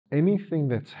anything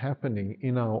that's happening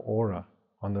in our aura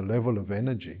on the level of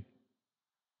energy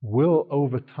will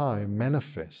over time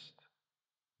manifest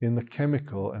in the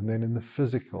chemical and then in the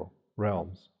physical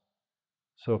realms.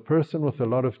 So a person with a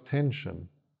lot of tension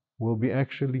will be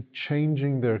actually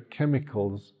changing their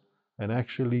chemicals and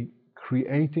actually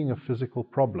creating a physical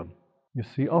problem. You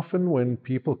see, often when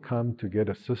people come to get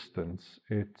assistance,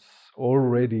 it's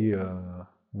already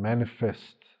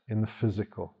manifest in the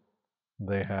physical.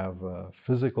 They have a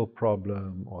physical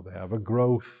problem, or they have a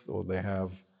growth, or they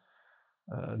have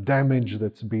damage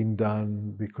that's been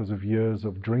done because of years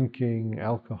of drinking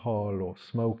alcohol or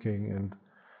smoking. And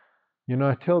you know,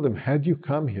 I tell them, had you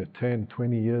come here 10,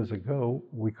 20 years ago,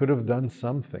 we could have done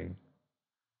something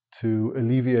to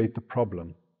alleviate the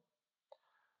problem.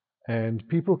 And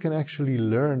people can actually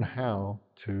learn how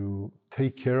to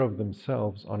take care of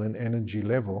themselves on an energy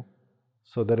level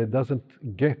so that it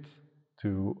doesn't get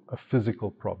to a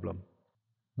physical problem.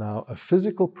 Now, a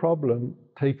physical problem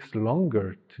takes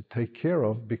longer to take care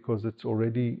of because it's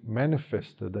already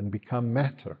manifested and become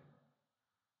matter.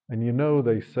 And you know,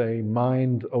 they say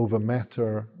mind over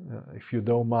matter. If you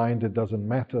don't mind, it doesn't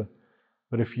matter.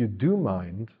 But if you do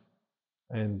mind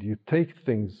and you take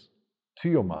things to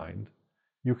your mind,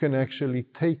 you can actually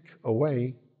take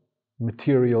away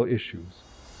material issues.